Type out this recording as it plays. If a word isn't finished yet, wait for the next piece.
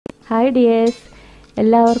Hi dears,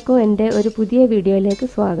 എല്ലാവർക്കും എൻ്റെ ഒരു പുതിയ വീഡിയോയിലേക്ക്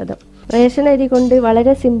സ്വാഗതം. റേഷൻ അരി കൊണ്ട്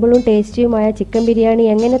വളരെ സിമ്പിളും ടേസ്റ്റിയുമായ ചിക്കൻ ബിരിയാണി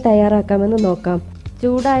എങ്ങനെ തയ്യാറാക്കാമെന്ന് നോക്കാം.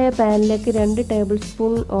 ചൂടായ പാനിലേക്ക് 2 ടേബിൾ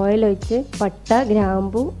സ്പൂൺ ഓയിൽ ഒഴിച്ച് പട്ട,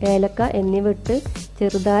 ഗ്രാമ്പു, ഏലക്ക എന്നിവ ഇട്ട്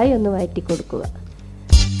ചെറുതായി ഒന്ന് വഴറ്റി കൊടുക്കുക.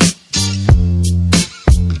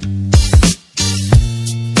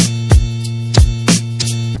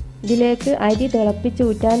 ഇതിലേക്ക് അരി തിളപ്പിച്ച്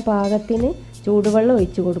ഊറ്റാൻ പാകത്തിന് ചൂടുവെള്ളം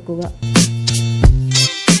ഒഴിച്ചു കൊടുക്കുക.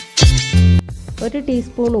 1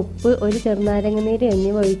 ടീസ്പൂൺ ഉപ്പ്, 1 ചെറുനാരങ്ങ നീര്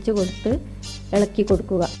എന്നിവ ഒഴിച്ചു കൊടുത്ത് ഇളക്കി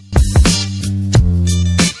കൊടുക്കുക.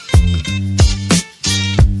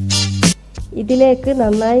 ഇതിലേക്ക്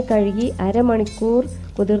നന്നായി കഴുകി അരമണിക്കൂർ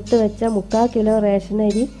കുതിർത്ത് വെച്ച 3/4 കിലോ റേഷൻ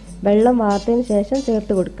അരി വെള്ളം വാർത്തതിന് ശേഷം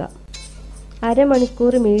ചേർത്ത് കൊടുക്കുക.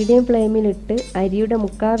 അരമണിക്കൂർ മീഡിയം ഫ്ലെയിമിലിട്ട് അരിയുടെ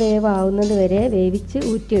 3/4 വേവ് ആവുന്നത് വരെ വേവിച്ച്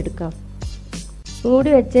ഊറ്റിയെടുക്കാം. മൂടി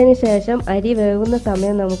വെച്ചതിന് ശേഷം അരി വേവുന്ന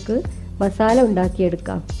സമയം നമുക്ക് മസാല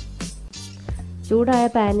ഉണ്ടാക്കിയെടുക്കാം. ചൂടായ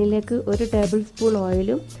പാനിലേക്ക് 1 ടേബിൾ സ്പൂൺ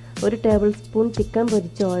ഓയിലും 1 ടേബിൾ സ്പൂൺ ചിക്കൻ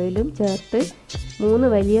പൊരിച്ച ഓയിലും ചേർത്ത് 3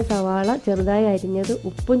 വലിയ സവാള ചെറുതായി അരിഞ്ഞത്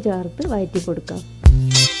ഉപ്പും ചേർത്ത് വഴറ്റി കൊടുക്കാം.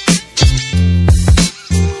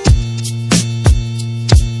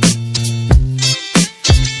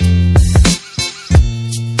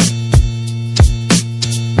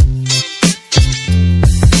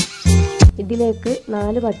 ഇതിലേക്ക്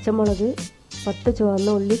 4 പച്ചമുളക്, 10 ചുവന്ന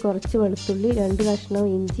ഉള്ളി, കുറച്ച് വെളുത്തുള്ളി, 2 കഷ്ണം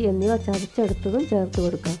ഇഞ്ചി എന്നിവ ചതച്ചെടുത്തതും ചേർത്ത്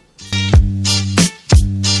കൊടുക്കാം.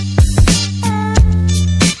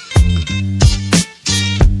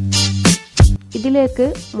 ഇതിലേക്ക്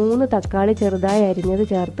 3 തക്കാളി ചെറുതായി അരിഞ്ഞത്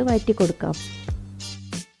ചേർത്ത് വഴറ്റി കൊടുക്കാം.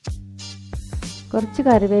 കുറച്ച്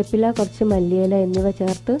കറിവേപ്പില, കുറച്ച് മല്ലിയില എന്നിവ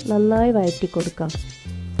ചേർത്ത് നന്നായി വഴറ്റി കൊടുക്കാം.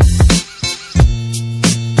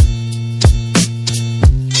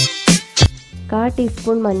 കാൽ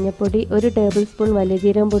ടീസ്പൂൺ മഞ്ഞൾപ്പൊടി, 1 ടേബിൾ സ്പൂൺ വലിയ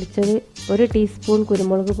ജീരകം പൊടിച്ചത്, 1 ടീസ്പൂൺ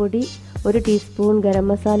കുരുമുളക് പൊടി, 1 ടീസ്പൂൺ ഗരം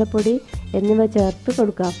മസാലപ്പൊടി എന്നിവ ചേർത്ത്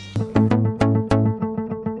കൊടുക്കാം.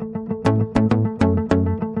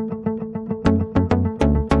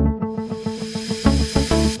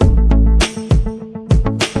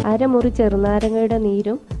 അരമുറി ചെറുനാരങ്ങയുടെ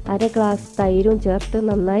നീരും 1/2 ഗ്ലാസ് തൈരും ചേർത്ത്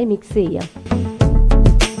നന്നായി മിക്സ് ചെയ്യാം.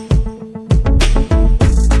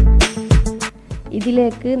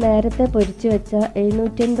 ഇതിലേക്ക് നേരത്തെ പൊരിച്ചു വെച്ച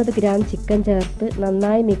 750 ഗ്രാം ചിക്കൻ ചേർത്ത്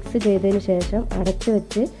നന്നായി മിക്സ് ചെയ്തതിന് ശേഷം അടച്ചു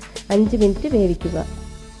വെച്ച് 5 മിനിറ്റ് വേവിക്കുക.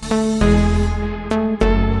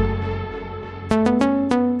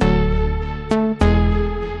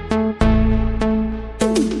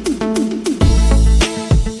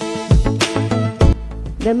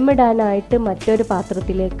 ദമ്മിടാനായിട്ട് മറ്റൊരു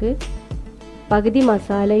പാത്രത്തിലേക്ക് പകുതി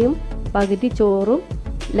മസാലയും പകുതി ചോറും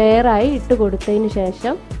ലെയറായി ഇട്ട് കൊടുത്തതിന്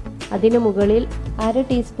ശേഷം അതിന് മുകളിൽ 1/2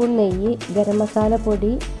 ടീസ്പൂൺ നെയ്യ്, ഗരം മസാല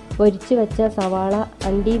പൊടി, പൊരിച്ചു വെച്ച സവാള,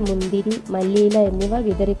 അണ്ടി, മുന്തിരി, മല്ലിയില എന്നിവ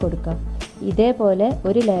വിതറി കൊടുക്കാം. ഇതേപോലെ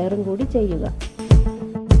ഒരു ലെയറും കൂടി ചെയ്യുക.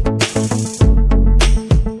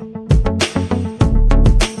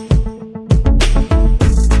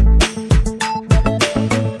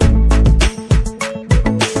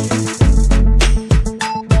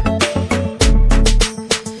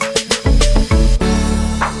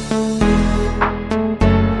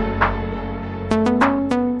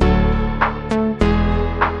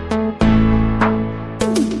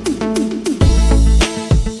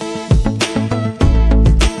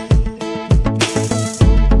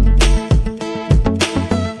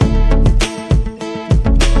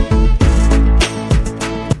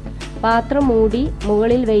 പാത്രം മൂടി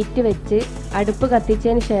മുകളിൽ വെയിറ്റ് വെച്ച് അടുപ്പ്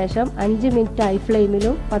കത്തിച്ചതിന് ശേഷം 5 മിനിറ്റ് ഹൈ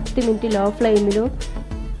ഫ്ലെയിമിലും 10 മിനിറ്റ് ലോ ഫ്ലെയിമിലും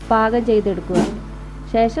പാകം ചെയ്തെടുക്കുക.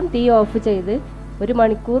 ശേഷം തീ ഓഫ് ചെയ്ത് 1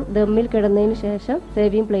 മണിക്കൂർ ദമ്മിൽ കിടന്നതിന് ശേഷം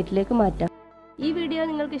സെർവിംഗ് പ്ലേറ്റിലേക്ക് മാറ്റാം. ഈ വീഡിയോ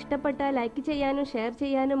നിങ്ങൾക്ക് ഇഷ്ടപ്പെട്ടാൽ ലൈക്ക് ചെയ്യാനും ഷെയർ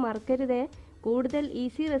ചെയ്യാനും മറക്കരുതേ. കൂടുതൽ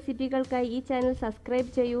ഈസി റെസിപ്പികൾക്കായി ഈ ചാനൽ സബ്സ്ക്രൈബ്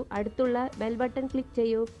ചെയ്യൂ. അടുത്തുള്ള ബെൽ ബട്ടൺ ക്ലിക്ക്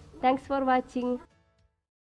ചെയ്യൂ. Thanks for watching.